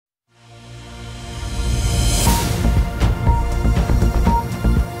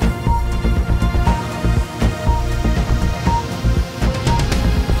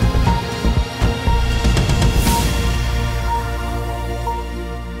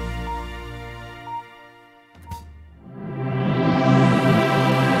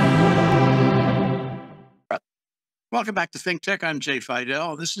Welcome back to Think Tech. I'm Jay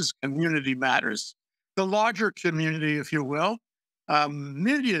Fidell. This is Community Matters, the larger community, if you will.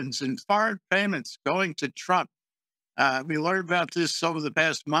 Millions in foreign payments going to Trump. We learned about this over the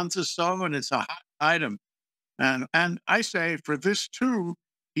past month or so, and it's a hot item. And I say for this too,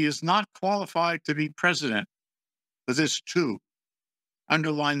 he is not qualified to be president. For this too,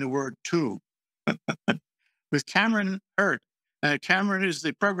 underline the word too. With Camron Hurt. Cameron is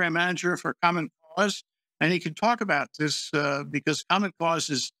the program manager for Common Cause, and he can talk about this because Common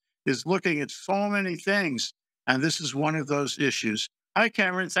Cause is looking at so many things, and this is one of those issues. Hi,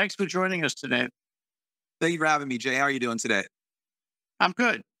 Cameron. Thanks for joining us today. Thank you for having me, Jay. How are you doing today? I'm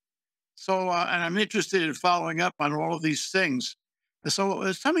good. So, and I'm interested in following up on all of these things.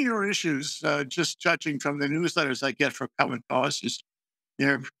 So, some of your issues, just judging from the newsletters I get from Common Cause, is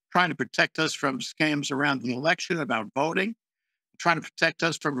they're trying to protect us from scams around the election about voting, trying to protect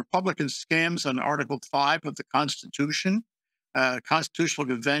us from Republican scams on Article 5 of the Constitution, constitutional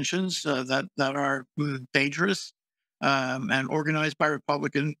conventions that are dangerous and organized by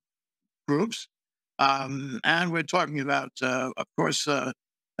Republican groups. And we're talking about, of course, the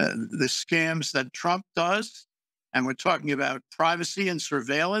scams that Trump does. And we're talking about privacy and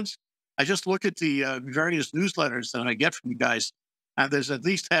surveillance. I just look at the various newsletters that I get from you guys, and there's at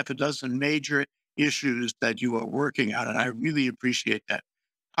least half a dozen major issues that you are working on, and I really appreciate that.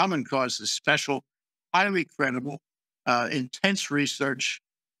 Common Cause is special, highly credible, intense research,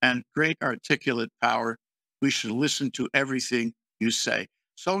 and great articulate power. We should listen to everything you say.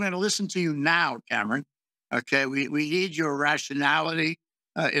 So I'm going to listen to you now, Cameron. Okay, we need your rationality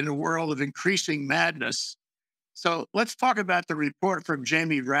in a world of increasing madness. So let's talk about the report from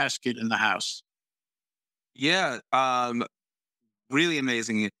Jamie Raskin in the House. Yeah, really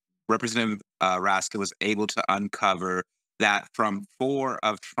amazing. Representative Raskin was able to uncover that from four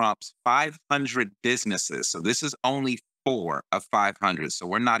of Trump's 500 businesses. So this is only four of 500. So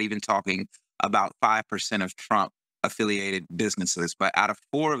we're not even talking about 5% of Trump affiliated businesses, but out of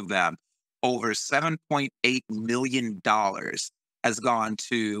four of them, over $7.8 million has gone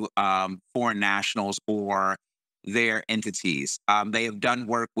to foreign nationals or their entities. They have done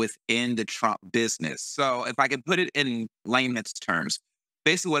work within the Trump business. So if I can put it in layman's terms,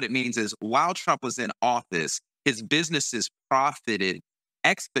 basically what it means is while Trump was in office, his businesses profited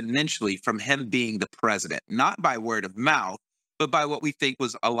exponentially from him being the president, not by word of mouth, but by what we think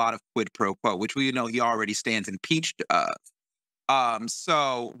was a lot of quid pro quo, which we know he already stands impeached of.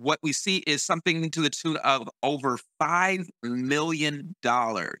 So what we see is something to the tune of over $5 million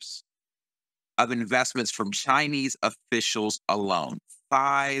of investments from Chinese officials alone.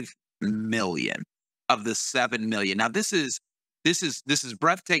 5 million of the 7 million. Now this is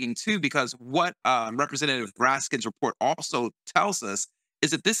breathtaking too, because what Representative Raskin's report also tells us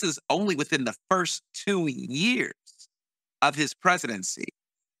is that this is only within the first 2 years of his presidency.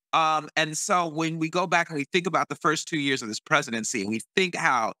 And so when we go back and we think about the first 2 years of his presidency, and we think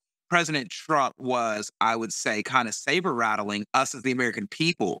how President Trump was, I would say, kind of saber rattling us as the American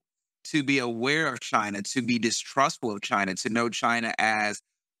people to be aware of China, to be distrustful of China, to know China as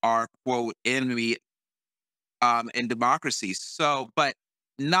our quote enemy in democracy. So, but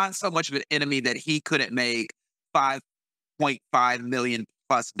not so much of an enemy that he couldn't make $5.5 million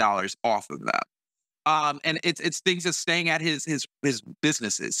plus off of them. And it's things of staying at his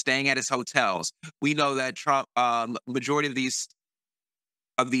businesses, staying at his hotels. We know that Trump, majority of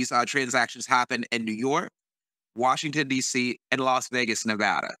these transactions happen in New York, Washington D.C., and Las Vegas,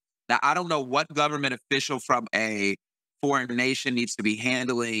 Nevada. Now, I don't know what government official from a foreign nation needs to be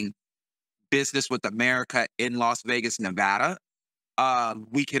handling business with America in Las Vegas, Nevada.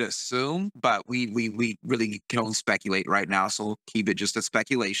 We could assume, but we really can only speculate right now, so we'll keep it just a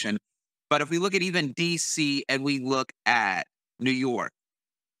speculation. But if we look at even DC and we look at New York,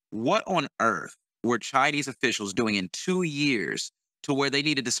 what on earth were Chinese officials doing in 2 years to where they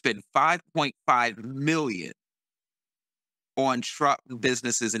needed to spend 5.5 million on Trump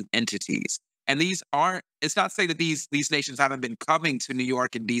businesses and entities? And these aren't, it's not saying that these nations haven't been coming to New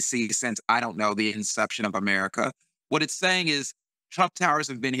York and DC since, I don't know, the inception of America. What it's saying is Trump towers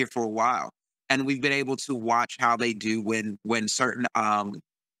have been here for a while, and we've been able to watch how they do when certain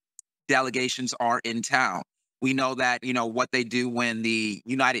delegations are in town. We know that, what they do when the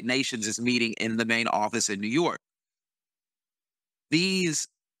United Nations is meeting in the main office in New York. These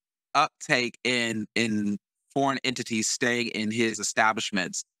uptake in foreign entities staying in his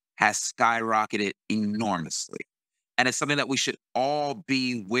establishments has skyrocketed enormously. And it's something that we should all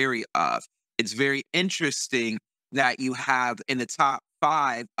be wary of. It's very interesting that you have in the top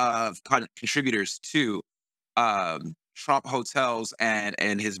 5 of contributors to Trump hotels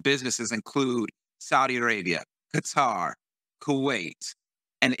and his businesses include Saudi Arabia, Qatar, Kuwait,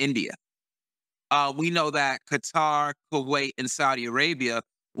 and India. We know that Qatar, Kuwait, and Saudi Arabia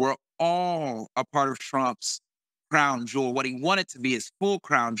were all a part of Trump's crown jewel, what he wanted to be his full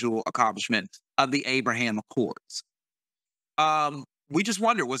crown jewel accomplishment of the Abraham Accords. We just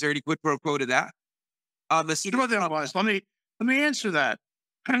wonder, was there any quid pro quo to that? Sure there was. Let me answer that.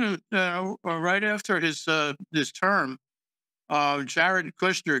 Right after his term, Jared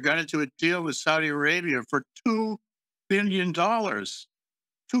Kushner got into a deal with Saudi Arabia for $2 billion. $2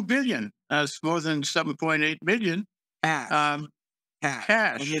 billion. That's more than 7.8 million. Cash.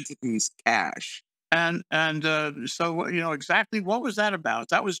 Cash. Entities, cash. And so exactly what was that about?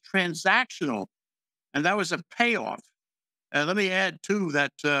 That was transactional, and that was a payoff. And let me add too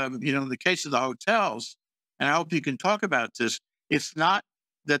that in the case of the hotels, and I hope you can talk about this. It's not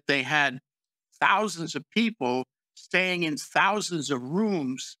that they had thousands of people staying in thousands of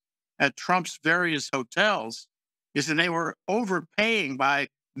rooms at Trump's various hotels. Is that they were overpaying by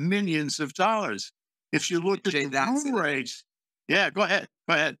millions of dollars. If you look at Jay, the room rates, yeah, go ahead.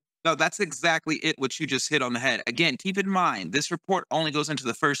 No, that's exactly it, what you just hit on the head. Again, keep in mind, this report only goes into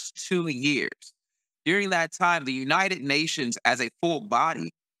the first 2 years. During that time, the United Nations as a full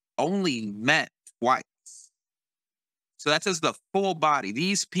body only met twice. So that's as the full body.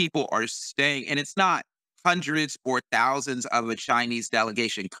 These people are staying, and it's not hundreds or thousands of a Chinese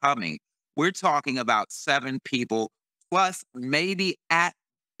delegation coming. We're talking about 7 people, plus maybe at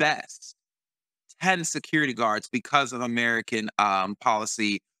best 10 security guards because of American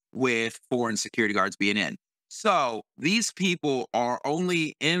policy with foreign security guards being in. So these people are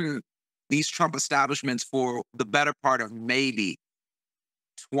only in these Trump establishments for the better part of maybe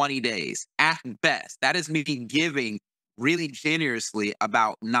 20 days at best. That is me giving really generously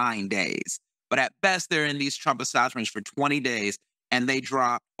about 9 days. But at best, they're in these Trump establishments for 20 days and they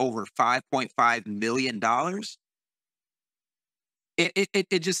drop over $5.5 million.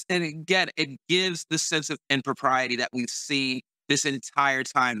 And again, it gives the sense of impropriety that we've seen this entire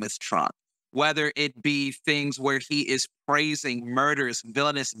time with Trump, whether it be things where he is praising murderous,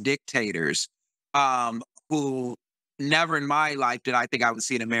 villainous dictators who never in my life did I think I would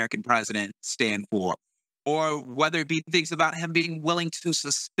see an American president stand for, or whether it be things about him being willing to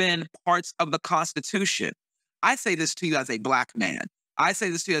suspend parts of the Constitution. I say this to you as a Black man. I say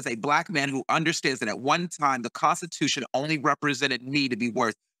this to you as a Black man who understands that at one time the Constitution only represented me to be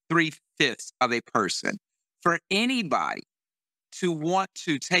worth 3/5 of a person. For anybody to want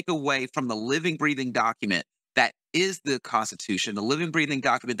to take away from the living, breathing document that is the Constitution, the living, breathing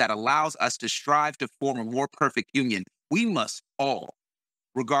document that allows us to strive to form a more perfect union, we must all,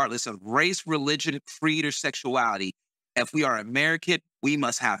 regardless of race, religion, creed, or sexuality, if we are American, we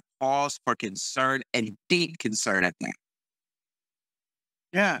must have cause for concern and deep concern at that.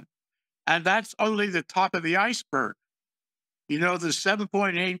 Yeah. And that's only the top of the iceberg. The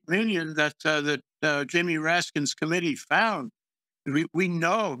 7.8 million that Jamie Raskin's committee found, we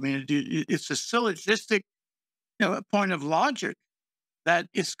know, I mean, it's a syllogistic point of logic that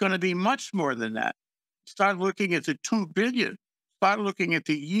it's going to be much more than that. Start looking at the 2 billion. Start looking at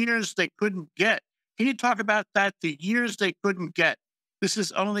the years they couldn't get. Can you talk about that? The years they couldn't get. This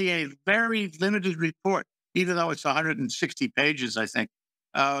is only a very limited report, even though it's 160 pages, I think.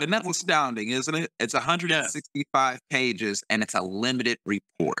 And that's astounding, isn't it? It's 165 pages, and it's a limited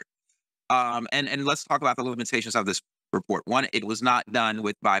report. And let's talk about the limitations of this report. One, it was not done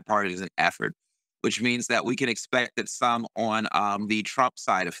with bipartisan effort, which means that we can expect that some on the Trump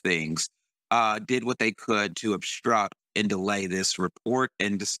side of things did what they could to obstruct and delay this report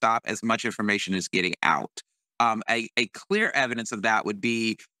and to stop as much information as getting out. A clear evidence of that would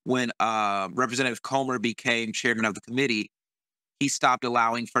be when Representative Comer became chairman of the committee. He stopped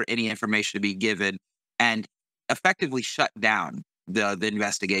allowing for any information to be given and effectively shut down the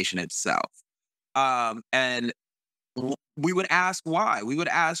investigation itself. And we would ask why. We would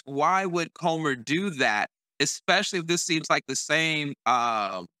ask, why would Comer do that, especially if this seems like the same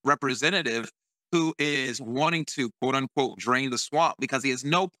representative who is wanting to, quote unquote, drain the swamp, because he has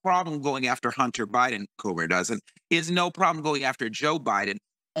no problem going after Hunter Biden. Comer doesn't. He has no problem going after Joe Biden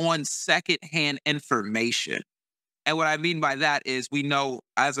on secondhand information. And what I mean by that is we know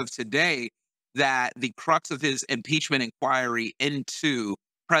as of today that the crux of his impeachment inquiry into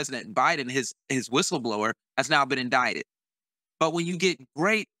President Biden, his whistleblower, has now been indicted. But when you get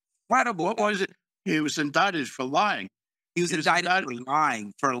great, credible... What was it? He was indicted for lying. He was indicted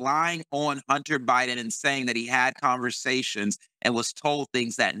for lying on Hunter Biden and saying that he had conversations and was told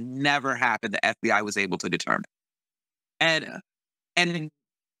things that never happened. The FBI was able to determine. And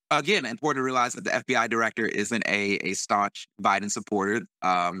again, important to realize that the FBI director isn't a staunch Biden supporter.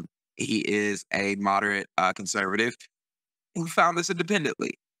 He is a moderate conservative who found this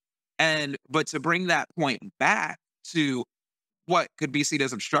independently. But to bring that point back to what could be seen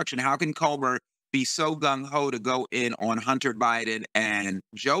as obstruction, how can Comer be so gung ho to go in on Hunter Biden and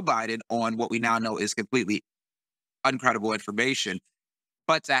Joe Biden on what we now know is completely uncredible information,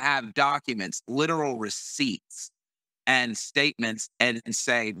 but to have documents, literal receipts, and statements and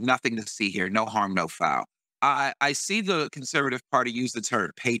say nothing to see here, no harm, no foul. I see the Conservative Party use the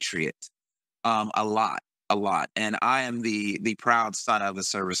term patriot a lot, a lot. And I am the proud son of a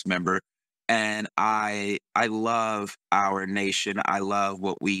service member. And I love our nation. I love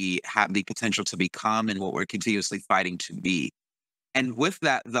what we have the potential to become and what we're continuously fighting to be. And with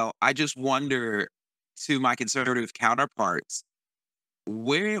that, though, I just wonder to my conservative counterparts,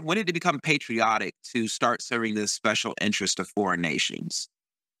 when did it become patriotic to start serving the special interest of foreign nations?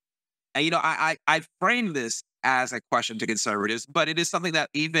 And, I frame this as a question to conservatives, but it is something that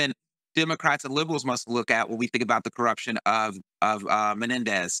even Democrats and liberals must look at when we think about the corruption of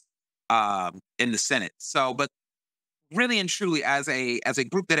Menendez in the Senate. So, but really and truly, as a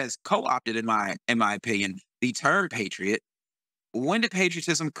group that has co-opted, in my opinion, the term patriot, when did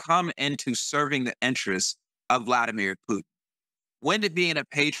patriotism come into serving the interests of Vladimir Putin? When did being a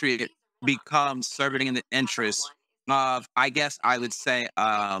patriot become serving in the interests of, I guess I would say,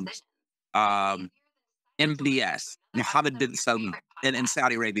 um, MBS, Mohammed bin Salman in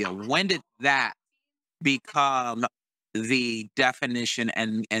Saudi Arabia? When did that become the definition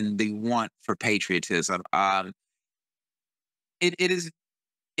and the want for patriotism?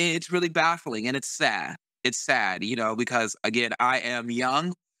 It's really baffling and it's sad. It's sad, because again, I am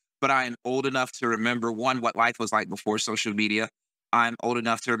young, but I am old enough to remember one, what life was like before social media. I'm old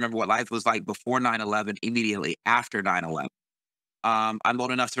enough to remember what life was like before 9/11, immediately after 9/11. I'm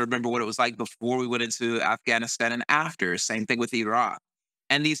old enough to remember what it was like before we went into Afghanistan and after. Same thing with Iraq.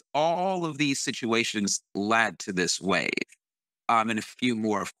 And all of these situations led to this wave, and a few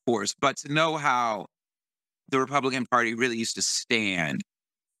more, of course. But to know how the Republican Party really used to stand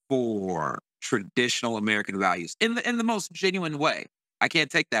for traditional American values in the most genuine way, I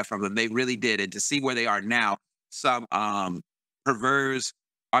can't take that from them. They really did. And to see where they are now, some perverse,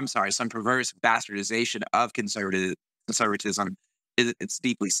 some perverse bastardization of conservatism, it's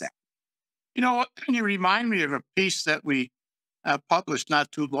deeply sad. You know what? You remind me of a piece that we published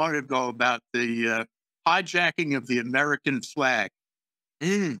not too long ago about the hijacking of the American flag.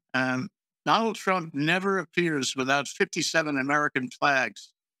 Mm, Donald Trump never appears without 57 American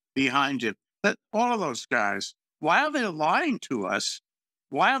flags behind him. But all of those guys, while they're lying to us,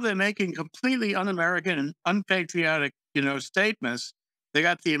 while they're making completely un-American and unpatriotic, statements, they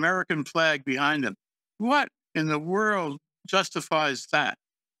got the American flag behind them. What in the world justifies that?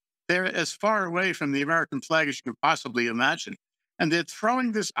 They're as far away from the American flag as you could possibly imagine. And they're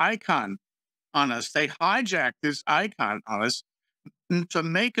throwing this icon on us. They hijacked this icon on us to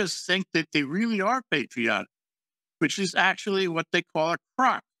make us think that they really are patriotic, which is actually what they call a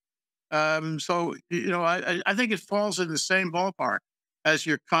crock. So, I think it falls in the same ballpark as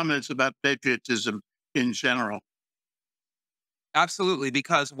your comments about patriotism in general. absolutely,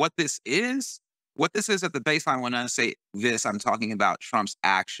 because what this is at the baseline, when I say this, I'm talking about Trump's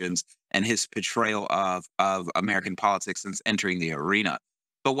actions and his portrayal of American politics since entering the arena.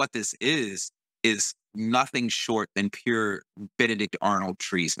 But what this is nothing short than pure Benedict Arnold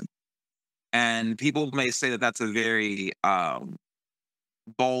treason. And people may say that that's a very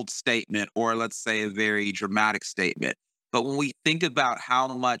bold statement, or let's say a very dramatic statement. But when we think about how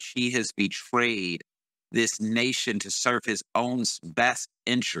much he has betrayed this nation to serve his own best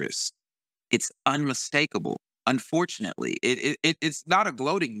interests, it's unmistakable. Unfortunately, it's not a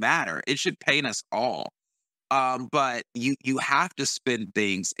gloating matter. It should pain us all. But you have to spin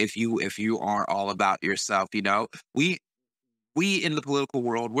things if you are all about yourself. We in the political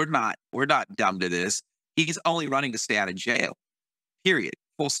world, we're not dumb to this. He's only running to stay out of jail. Period.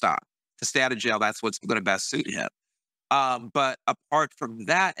 Full stop. To stay out of jail, that's what's going to best suit him. But apart from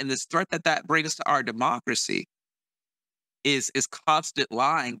that, and this threat that brings to our democracy is constant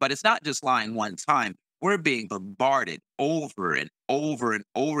lying. But it's not just lying one time. We're being bombarded over and over and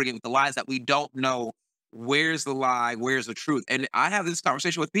over again with the lies that we don't know where's the lie, where's the truth. And I have this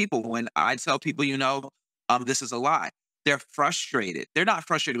conversation with people when I tell people, this is a lie. They're frustrated. They're not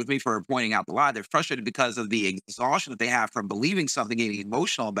frustrated with me for pointing out the lie. They're frustrated because of the exhaustion that they have from believing something, getting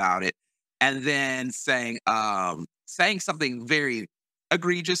emotional about it, and then saying something very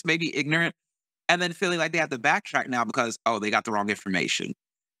egregious, maybe ignorant, and then feeling like they have to backtrack now because, oh, they got the wrong information.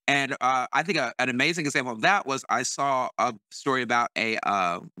 And I think an amazing example of that was I saw a story about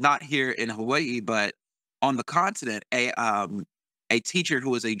not here in Hawaii, but on the continent, a teacher who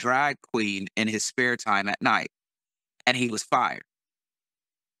was a drag queen in his spare time at night, and he was fired.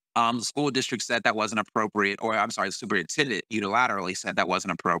 The school district said that wasn't appropriate, or I'm sorry, the superintendent unilaterally said that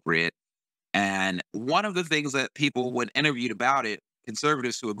wasn't appropriate. And one of the things that people, when interviewed about it,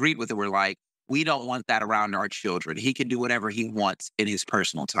 conservatives who agreed with it were like, we don't want that around our children. He can do whatever he wants in his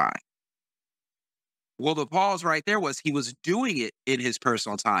personal time. Well, the pause right there was he was doing it in his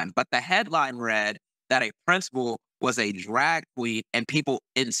personal time, but the headline read that a principal was a drag queen, and people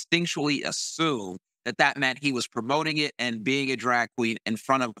instinctually assumed that that meant he was promoting it and being a drag queen in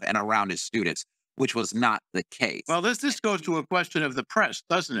front of and around his students, which was not the case. Well, this goes to a question of the press,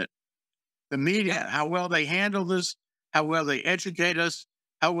 doesn't it? The media, Yeah. how well they handle this, how well they educate us,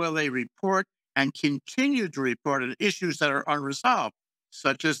 how well they report and continue to report on issues that are unresolved,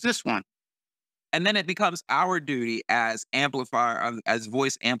 such as this one. And then it becomes our duty as as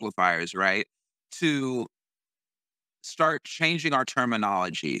voice amplifiers, right, to start changing our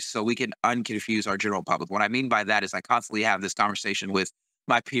terminology so we can unconfuse our general public. What I mean by that is I constantly have this conversation with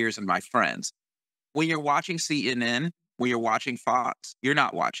my peers and my friends. When you're watching CNN, when you're watching Fox, you're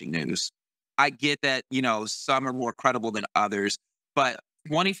not watching news. I get that, some are more credible than others, but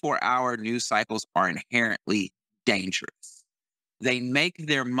 24-hour news cycles are inherently dangerous. They make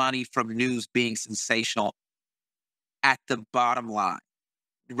their money from news being sensational at the bottom line.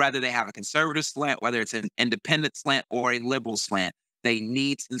 Whether they have a conservative slant, whether it's an independent slant or a liberal slant, they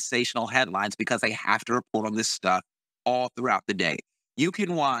need sensational headlines because they have to report on this stuff all throughout the day. You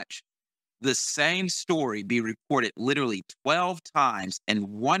can watch the same story be reported literally 12 times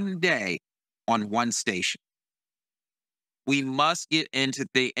in one day on one station. We must get into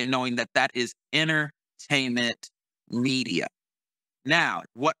knowing that that is entertainment media. Now,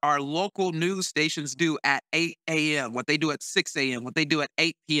 what our local news stations do at 8 a.m., what they do at 6 a.m., what they do at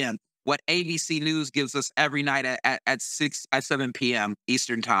 8 p.m., what ABC News gives us every night at 7 p.m.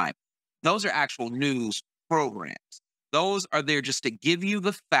 Eastern Time, those are actual news programs. Those are there just to give you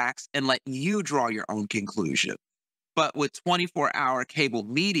the facts and let you draw your own conclusion. But with 24-hour cable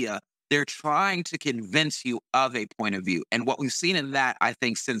media, they're trying to convince you of a point of view. And what we've seen in that, I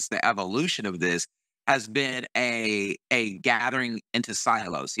think, since the evolution of this, has been a gathering into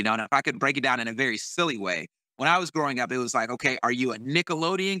silos, and if I could break it down in a very silly way, when I was growing up, it was like, okay, are you a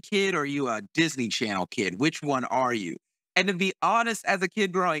Nickelodeon kid or are you a Disney Channel kid? Which one are you? And to be honest, as a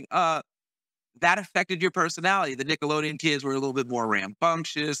kid growing up, that affected your personality. The Nickelodeon kids were a little bit more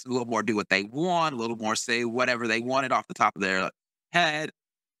rambunctious, a little more do what they want, a little more say whatever they wanted off the top of their head.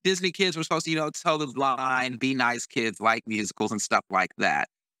 Disney kids were supposed to, toe the line, be nice kids, like musicals and stuff like that.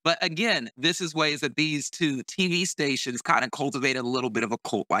 But again, this is ways that these two TV stations kind of cultivated a little bit of a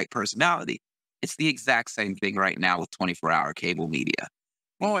cult-like personality. It's the exact same thing right now with 24-hour cable media.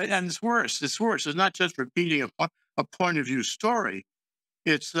 Oh, and it's worse. It's worse. It's not just repeating a point of view story.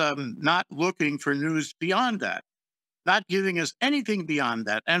 It's not looking for news beyond that, not giving us anything beyond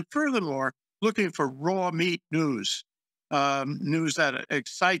that. And furthermore, looking for raw meat news, news that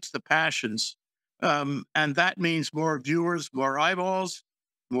excites the passions. And that means more viewers, more eyeballs,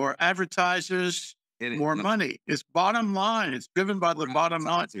 more advertisers, more money. It's bottom line. It's driven by the bottom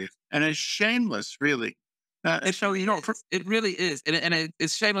line. And it's shameless, really. It really is. And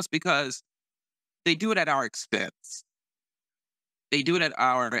it's shameless because they do it at our expense. They do it at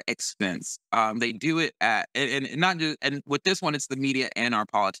our expense. They do it at, and not just, and with this one, it's the media and our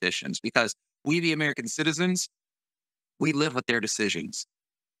politicians, because we, the American citizens, we live with their decisions.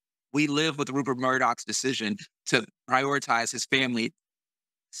 We live with Rupert Murdoch's decision to prioritize his family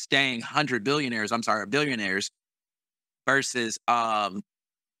staying billionaires versus telling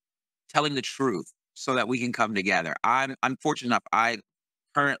the truth so that we can come together. I'm fortunate enough. I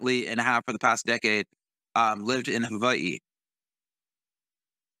currently and have for the past decade lived in Hawaii.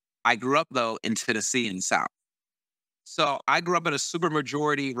 I grew up, though, in Tennessee in the South. So I grew up in a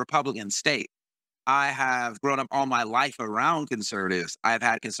supermajority Republican state. I have grown up all my life around conservatives. I've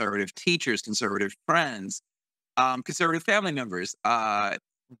had conservative teachers, conservative friends, conservative family members.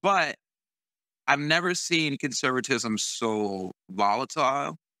 But I've never seen conservatism so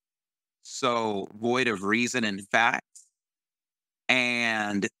volatile, so void of reason and facts.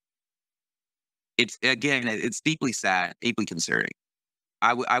 And it's deeply sad, deeply concerning.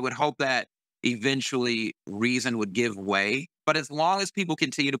 I would hope that eventually reason would give way. But as long as people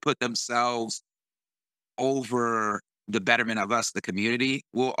continue to put themselves over the betterment of us, the community,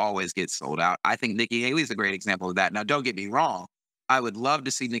 we'll always get sold out. I think Nikki Haley is a great example of that. Now, don't get me wrong. I would love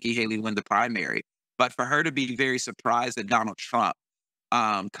to see Nikki Haley win the primary. But for her to be very surprised that Donald Trump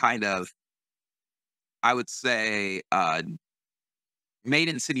I would say, made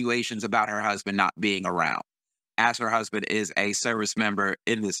insinuations about her husband not being around. as her husband is a service member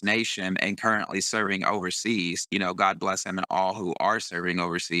in this nation and currently serving overseas. God bless him and all who are serving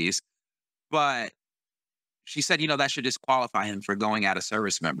overseas. But she said, that should disqualify him for going at a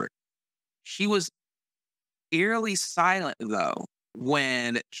service member. She was eerily silent, though,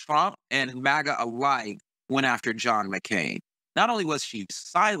 when Trump and MAGA alike went after John McCain. Not only was she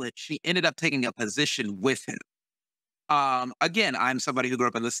silent, she ended up taking a position with him. Again, I'm somebody who grew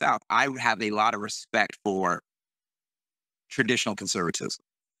up in the South. I have a lot of respect for traditional conservatism.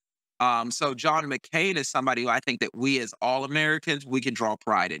 So John McCain is somebody who I think that we as all Americans, we can draw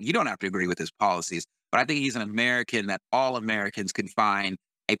pride in. You don't have to agree with his policies, but I think he's an American that all Americans can find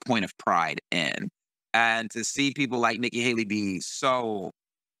a point of pride in. And to see people like Nikki Haley be so,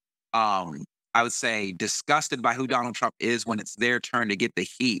 I would say, disgusted by who Donald Trump is when it's their turn to get the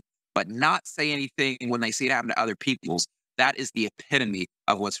heat, but not say anything when they see it happen to other people's, that is the epitome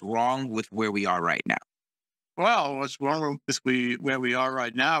of what's wrong with where we are right now. Well, what's wrong with where we are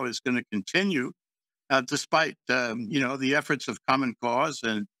right now is going to continue, despite the efforts of Common Cause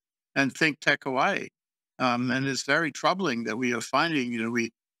and Think Tech Hawaii. And it's very troubling that we are finding.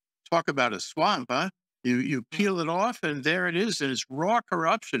 We talk about a swamp, huh? You peel it off, and there it is, and it's raw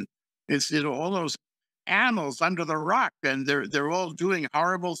corruption. It's all those animals under the rock, and they're all doing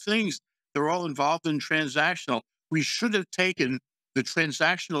horrible things. They're all involved in transactional. We should have taken the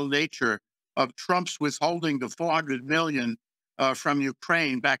transactional nature of Trump's withholding the $400 million from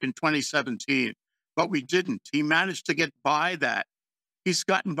Ukraine back in 2017, but we didn't. He managed to get by that. He's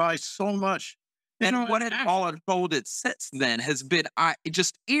gotten by so much. And what had all unfolded since then has been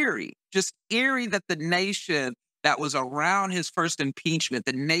just eerie that the nation that was around his first impeachment,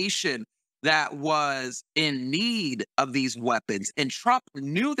 the nation that was in need of these weapons, and Trump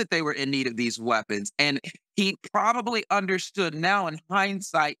knew that they were in need of these weapons, and he probably understood now in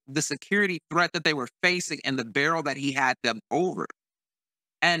hindsight the security threat that they were facing and the barrel that he had them over.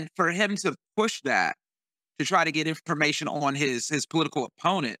 And for him to push that, to try to get information on his political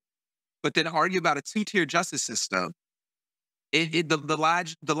opponent, but then argue about a two-tier justice system, the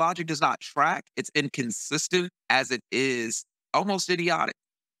logic does not track. It's inconsistent as it is almost idiotic.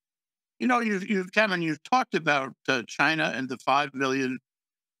 Kevin, you've talked about China and the $5 million,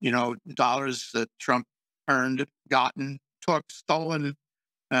 dollars that Trump earned, gotten, stolen,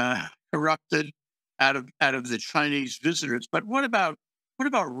 corrupted out of the Chinese visitors. But what about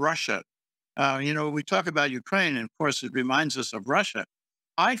Russia? We talk about Ukraine, and of course, it reminds us of Russia.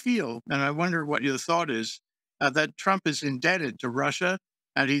 I feel, and I wonder what your thought is, that Trump is indebted to Russia,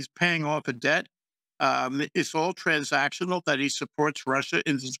 and he's paying off a debt. It's all transactional, that he supports Russia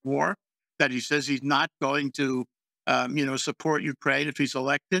in this war, that he says he's not going to, support Ukraine if he's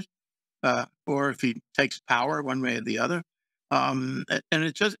elected, or if he takes power one way or the other. And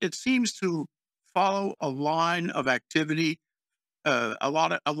it seems to follow a line of activity, a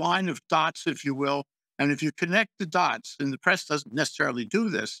line of dots, if you will. And if you connect the dots, and the press doesn't necessarily do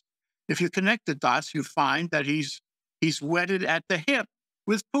this, if you connect the dots, you find that he's wedded at the hip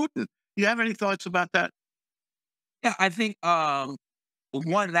with Putin. You have any thoughts about that? Yeah, I think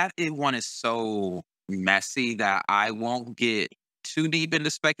one is so messy that I won't get too deep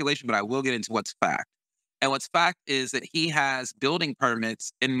into speculation, but I will get into what's fact. And what's fact is that he has building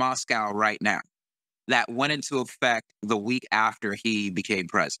permits in Moscow right now that went into effect the week after he became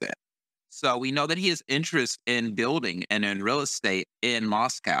president. So we know that he has interest in building and in real estate in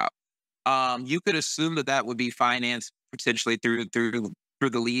Moscow. You could assume that would be financed potentially through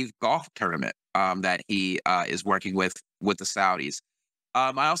the Leave golf tournament that he is working with the Saudis.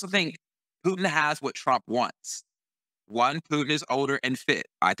 I also think Putin has what Trump wants. One, Putin is older and fit.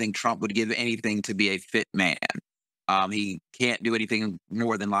 I think Trump would give anything to be a fit man. He can't do anything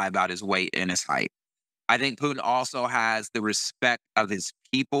more than lie about his weight and his height. I think Putin also has the respect of his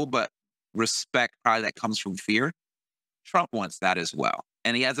people, but respect probably that comes from fear. Trump wants that as well.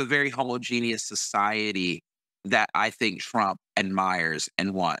 And he has a very homogeneous society that I think Trump admires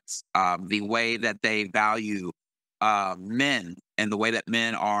and wants. The way that they value men and the way that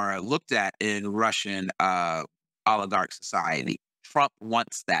men are looked at in Russian oligarch society. Trump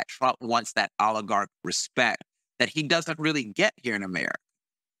wants that. Trump wants that oligarch respect that he doesn't really get here in America.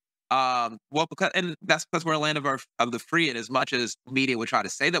 That's because we're a land of the free, and as much as media would try to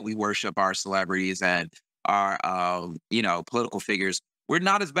say that we worship our celebrities and our political figures, we're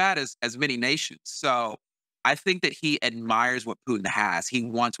not as bad as many nations. So I think that he admires what Putin has. He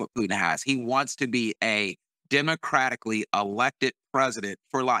wants what Putin has. He wants to be a democratically elected president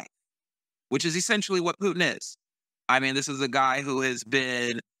for life, which is essentially what Putin is. I mean, this is a guy who has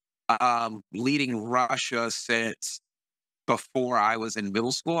been leading Russia since before I was in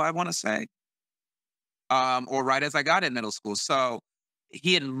middle school, I want to say. or right as I got in middle school. So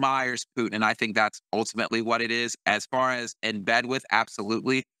he admires Putin, and I think that's ultimately what it is. As far as in bed with,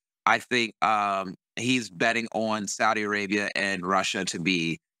 absolutely. I think he's betting on Saudi Arabia and Russia to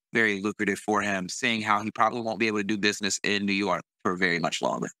be very lucrative for him, seeing how he probably won't be able to do business in New York for very much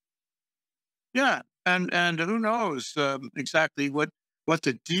longer. Yeah, and who knows exactly what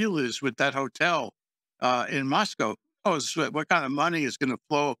the deal is with that hotel in Moscow? Who knows what kind of money is going to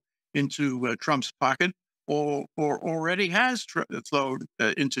flow into Trump's pocket, or already has flowed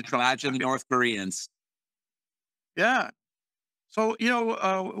into Trump's Imagine the pocket? North Koreans. Yeah. So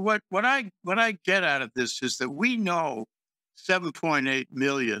what I get out of this is that we know 7.8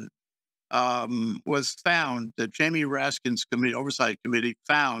 million was found that Jamie Raskin's committee oversight committee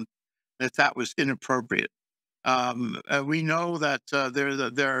found that that was inappropriate. We know that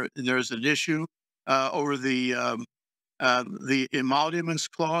there's an issue over the emoluments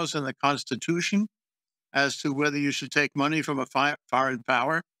clause in the Constitution as to whether you should take money from a foreign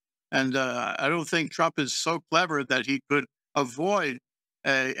power. And I don't think Trump is so clever that he could avoid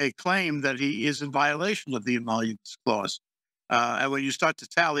a claim that he is in violation of the emoluments clause. And when you start to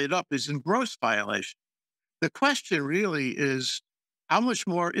tally it up, he's in gross violation. The question really is, how much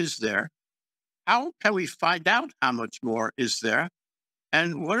more is there? How can we find out how much more is there?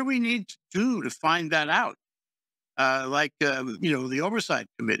 And what do we need to do to find that out? The Oversight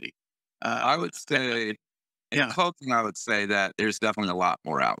Committee. I would say, in Yeah, closing, I would say that there's definitely a lot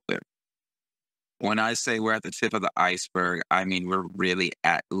more out there. When I say we're at the tip of the iceberg, I mean we're really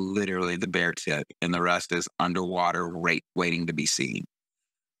at literally the bare tip, and the rest is underwater, waiting to be seen.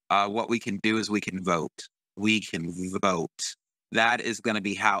 What we can do is we can vote. We can vote. That is going to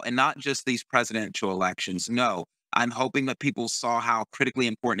be how, and not just these presidential elections. No, I'm hoping that people saw how critically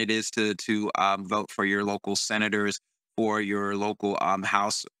important it is to vote for your local senators, for your local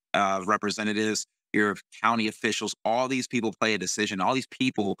House representatives, your county officials. All these people play a decision. All these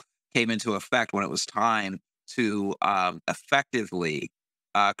people came into effect when it was time to effectively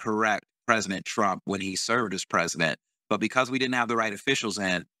correct President Trump when he served as president. But because we didn't have the right officials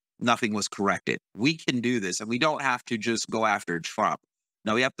in, nothing was corrected. We can do this, and we don't have to just go after Trump.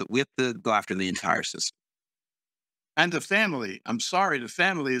 No, we have to go after the entire system. and the family. I'm sorry, the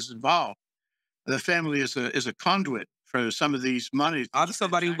family is involved. The family is a conduit for some of these monies. I'm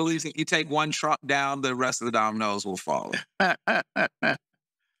somebody who believes if you take one Trump down, the rest of the dominoes will follow.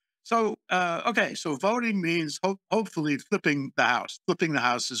 So, okay, so voting means hopefully flipping the house. Flipping the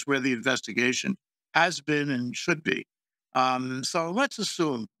house is where the investigation has been and should be. So let's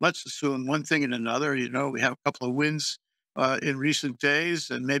assume one thing and another. We have a couple of wins in recent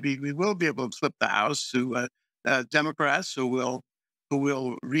days, and maybe we will be able to flip the house to Democrats who will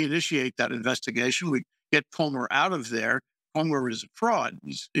reinitiate that investigation. We get Comer out of there. Comer is a fraud.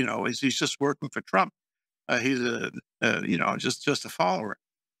 He's just working for Trump. He's just a follower.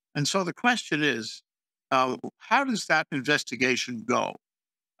 And so the question is, how does that investigation go?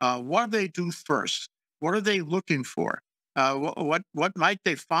 What do they do first? What are they looking for? What might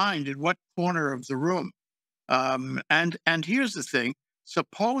they find in what corner of the room? And here's the thing: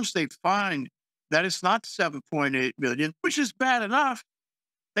 suppose they find that it's not 7.8 million, which is bad enough.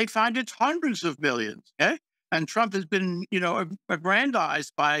 They find it's hundreds of millions. Okay? And Trump has been,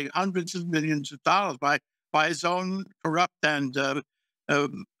 aggrandized by hundreds of millions of dollars by his own corrupt and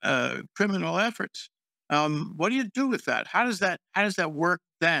criminal efforts. What do you do with that? How does that work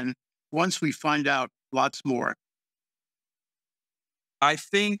then? Once we find out lots more. I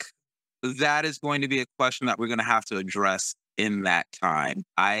think that is going to be a question that we're going to have to address in that time.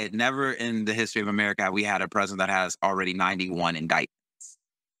 I never in the history of America have we had a president that has already 91 indictments.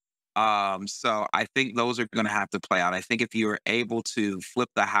 So I think those are going to have to play out. I think if you're able to flip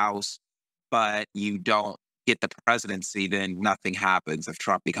the House, but you don't get the presidency, then nothing happens if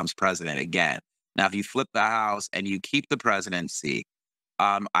Trump becomes president again. Now, if you flip the House and you keep the presidency,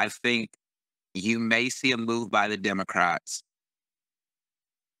 I think you may see a move by the Democrats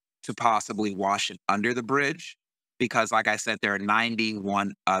to possibly wash it under the bridge because, like I said, there are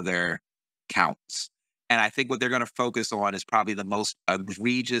 91 other counts. And I think what they're going to focus on is probably the most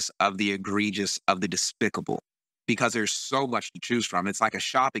egregious of the despicable because there's so much to choose from. It's like a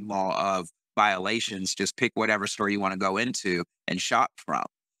shopping mall of violations. Just pick whatever store you want to go into and shop from.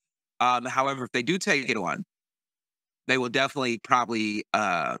 However, if they do take it on, they will definitely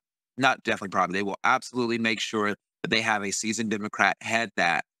they will absolutely make sure that they have a seasoned Democrat head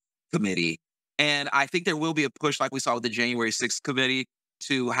that committee. And I think there will be a push, like we saw with the January 6th committee,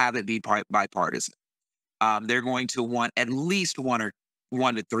 to have it be bipartisan. They're going to want at least one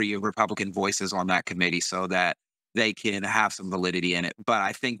to three Republican voices on that committee so that they can have some validity in it. But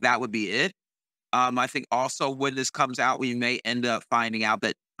I think that would be it. I think also when this comes out, we may end up finding out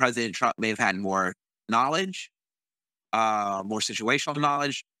that President Trump may have had more knowledge, more situational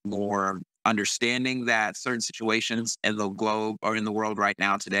knowledge, more understanding that certain situations in the globe or in the world right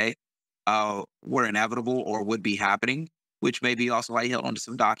now today were inevitable or would be happening, which may be also why he held onto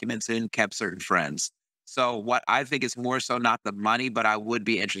some documents and kept certain friends. So what I think is more so not the money, but I would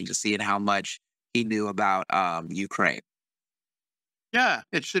be interested to see in how much he knew about Ukraine. Yeah,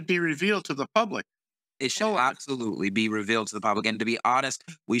 it should be revealed to the public. It should absolutely be revealed to the public. And to be honest,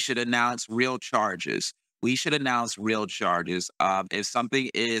 we should announce real charges. We should announce real charges. If something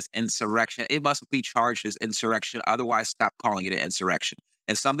is insurrection, it must be charged as insurrection. Otherwise, stop calling it an insurrection.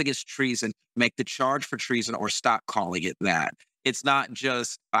 If something is treason, make the charge for treason or stop calling it that. It's not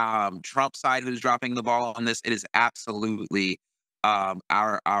just Trump's side who's dropping the ball on this. It is absolutely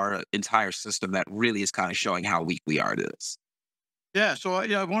our entire system that really is kind of showing how weak we are to this. Yeah. So,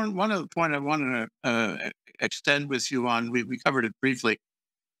 yeah, one of the point I wanted to extend with you on, we covered it briefly,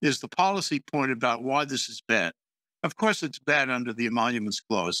 is the policy point about why this is bad. Of course, it's bad under the Emoluments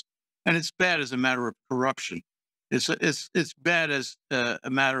Clause, and it's bad as a matter of corruption. It's bad as a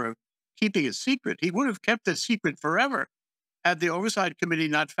matter of keeping it secret. He would have kept it secret forever had the Oversight Committee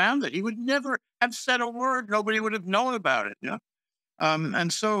not found it. He would never have said a word. Nobody would have known about it.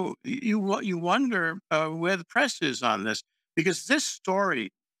 And so you wonder where the press is on this, because this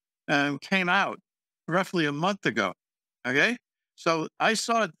story came out roughly a month ago. Okay, so I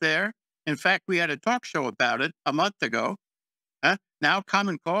saw it there. In fact, we had a talk show about it a month ago. Now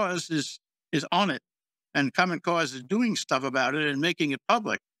Common Cause is on it, and Common Cause is doing stuff about it and making it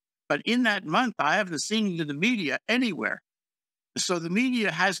public. But in that month, I haven't seen it in the media anywhere. So the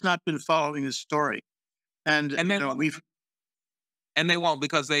media has not been following this story, and they won't,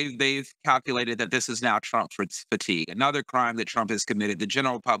 because they've calculated that this is now Trump fatigue, another crime that Trump has committed. The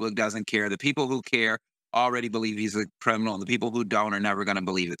general public doesn't care. The people who care already believe he's a criminal, and the people who don't are never going to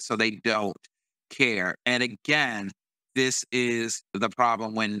believe it. So they don't care. And again, this is the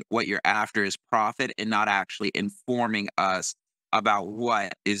problem when what you're after is profit and not actually informing us about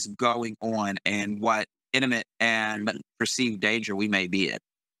what is going on and what intimate and perceived danger we may be in.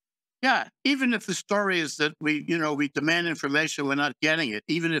 Yeah, even if the story is that we demand information, we're not getting it.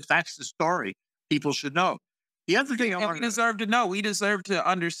 Even if that's the story, people should know. The other thing we deserve to know. We deserve to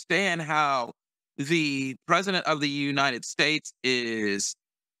understand how the president of the United States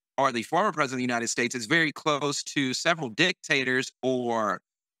or the former president of the United States is very close to several dictators, or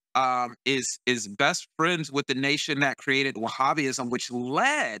is best friends with the nation that created Wahhabism, which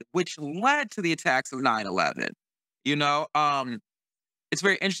led to the attacks of 9/11. It's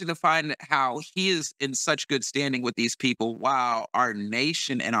very interesting to find how he is in such good standing with these people, while our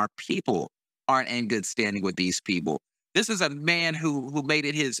nation and our people aren't in good standing with these people. This is a man who made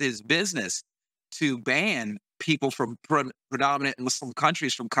it his business to ban people from predominant Muslim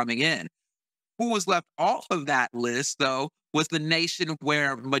countries from coming in. Who was left off of that list, though, was the nation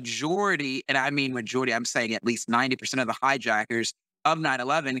where majority, and I mean majority, I'm saying at least 90% of the hijackers of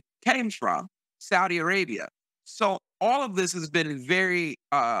 9/11 came from, Saudi Arabia. So all of this has been very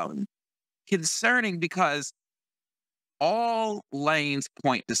concerning, because all lanes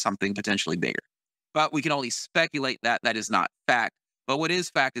point to something potentially bigger. But we can only speculate that that is not fact. But what is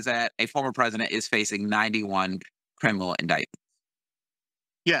fact is that a former president is facing 91 criminal indictments.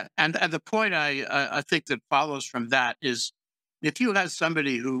 Yeah, and the point I think that follows from that is, if you have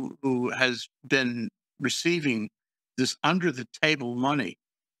somebody who has been receiving this under the table money,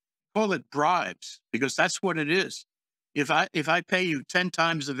 call it bribes, because that's what it is. If I pay you 10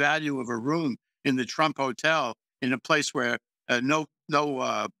 times the value of a room in the Trump Hotel in a place where no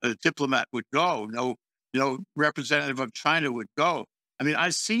diplomat would go, no representative of China would go. I mean,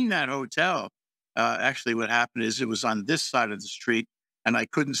 I've seen that hotel. Actually, what happened is it was on this side of the street, and I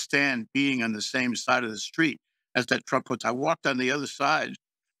couldn't stand being on the same side of the street as that Trump hotel. I walked on the other side,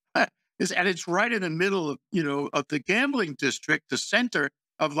 and it's right in the middle of the gambling district, the center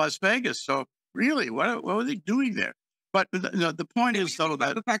of Las Vegas. So really, what were they doing there? But the point is, though,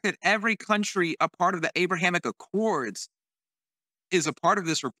 that the fact that every country, a part of the Abrahamic Accords, is a part of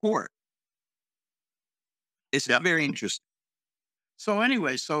this report. It's very interesting. So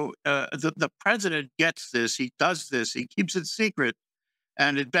anyway, the president gets this. He does this. He keeps it secret,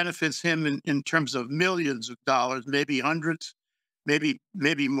 and it benefits him in terms of millions of dollars, maybe hundreds, maybe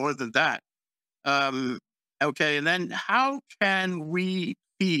more than that. Okay, and then how can we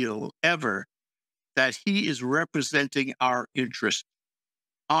feel ever that he is representing our interest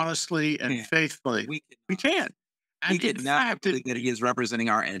honestly and faithfully? We can't. He did not think that he is representing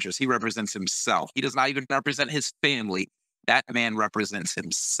our interests. He represents himself. He does not even represent his family. That man represents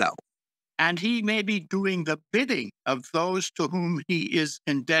himself. and he may be doing the bidding of those to whom he is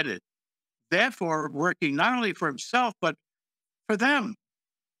indebted, therefore working not only for himself, but for them.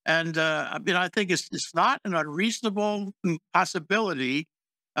 And I think it's not an unreasonable possibility,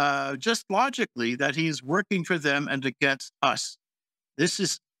 just logically, that he's working for them and against us. This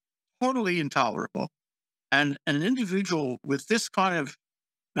is totally intolerable. And an individual with this kind of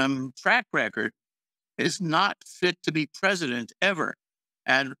track record is not fit to be president ever.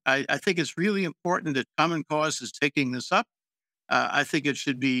 And I think it's really important that Common Cause is taking this up. I think it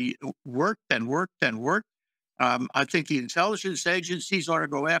should be worked and worked and worked. I think the intelligence agencies ought to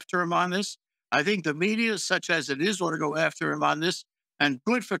go after him on this. I think the media, such as it is, ought to go after him on this. And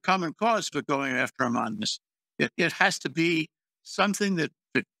good for Common Cause for going after him on this. It has to be something that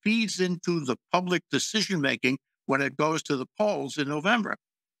feeds into the public decision-making when it goes to the polls in November.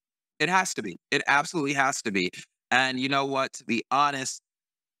 It has to be. It absolutely has to be. And you know what? To be honest,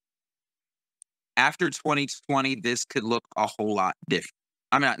 after 2020, this could look a whole lot different.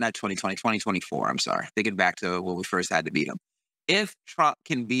 I mean, not 2020, 2024. I'm sorry. Thinking back to when we first had to beat him. If Trump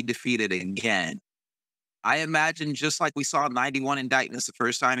can be defeated again, I imagine just like we saw 91 indictments the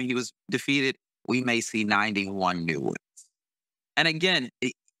first time he was defeated, we may see 91 new ones. And again,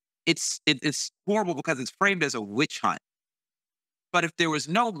 it's horrible because it's framed as a witch hunt. But if there was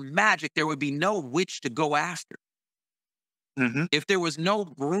no magic, there would be no witch to go after. Mm-hmm. If there was no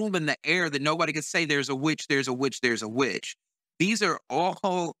broom in the air that nobody could say there's a witch, there's a witch, there's a witch. These are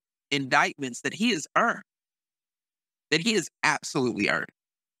all indictments that he has earned, that he has absolutely earned.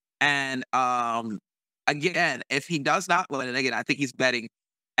 And again, if he does not win, and again, I think he's betting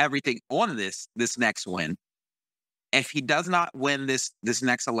everything on this next win. If he does not win this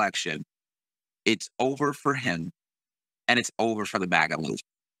next election, it's over for him, and it's over for the MAGA movement.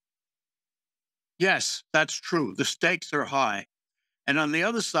 Yes, that's true. The stakes are high. And on the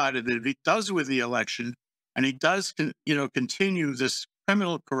other side of it, if he does win the election and he does, continue this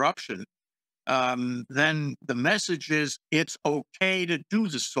criminal corruption, then the message is it's okay to do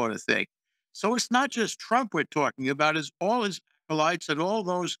this sort of thing. So it's not just Trump we're talking about; it's all his acolytes and all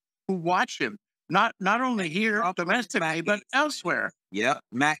those who watch him, not only here domestically but elsewhere. Yeah,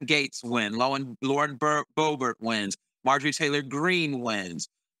 Matt Gaetz wins. Lauren Boebert wins. Marjorie Taylor Greene wins.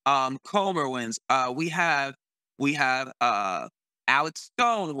 Comer wins. We have Alex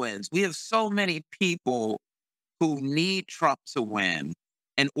Stone wins. We have so many people who need Trump to win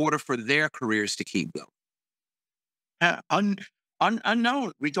in order for their careers to keep going.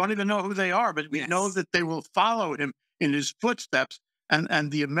 Unknown. We don't even know who they are, but we know that they will follow him in his footsteps,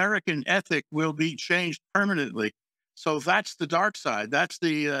 and the American ethic will be changed permanently. So that's the dark side. That's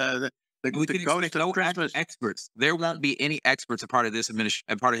the ghost of Christmas. Experts. There won't be any experts a part of his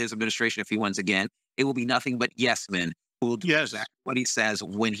administration if he wins again. It will be nothing but yes men who will do exactly what he says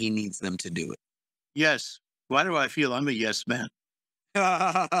when he needs them to do it. Yes. Why do I feel I'm a yes man?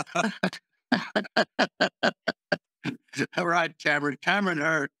 All right, Camron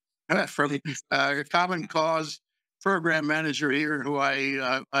Hurt from Common Cause, program manager here, who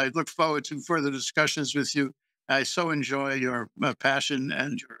I look forward to further discussions with you. I so enjoy your passion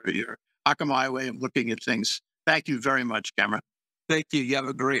and your Akamai way of looking at things. Thank you very much, Camron. Thank you. You have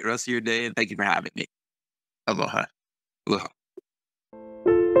a great rest of your day, and thank you for having me. Aloha. Aloha.